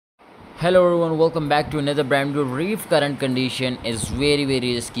Hello everyone, welcome back to another brand new Reef. Current condition is very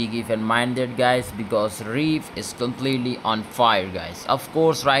risky. Keep in mind that guys, because Reef is completely on fire guys. Of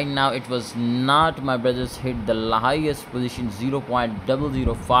course right now it was not, my brothers hit the highest position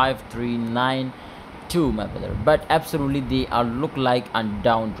 0.005392 my brother, but absolutely they are look like on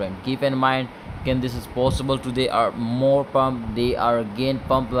downtrend. Keep in mind, can this is possible today are more pump, they are again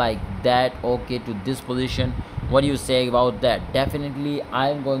pump like that, okay, to this position. What do you say about that? Definitely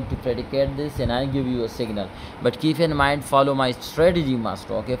I'm going to predicate this and I give you a signal, but keep in mind, follow my strategy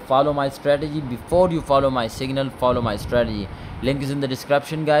master, okay? Follow my strategy. Before you follow my signal, follow my strategy. Link is in the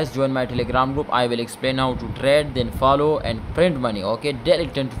description guys. Join my telegram group. I will explain how to trade, then follow and print money, okay? Daily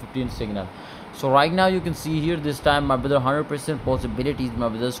 10 to 15 signal. So right now you can see here, this time my brother, 100% possibilities my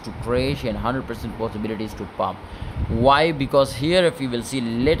brothers to crash and 100% possibilities to pump. Why? Because here if you will see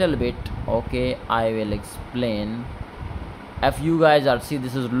little bit, okay, I will explain. If you guys are see,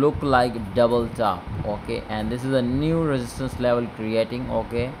 this is look like double top, okay, and this is a new resistance level creating,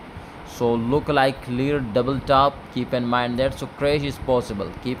 okay. So look like clear double top. Keep in mind that, so crash is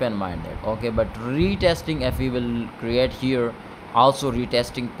possible, keep in mind that, okay. But retesting if we will create here, also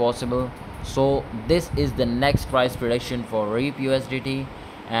retesting possible. So this is the next price prediction for Reef USDT,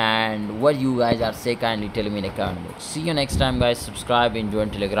 and what you guys are say, kindly tell me in the comment box. See you next time guys. Subscribe and join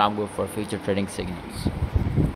telegram group for future trading signals.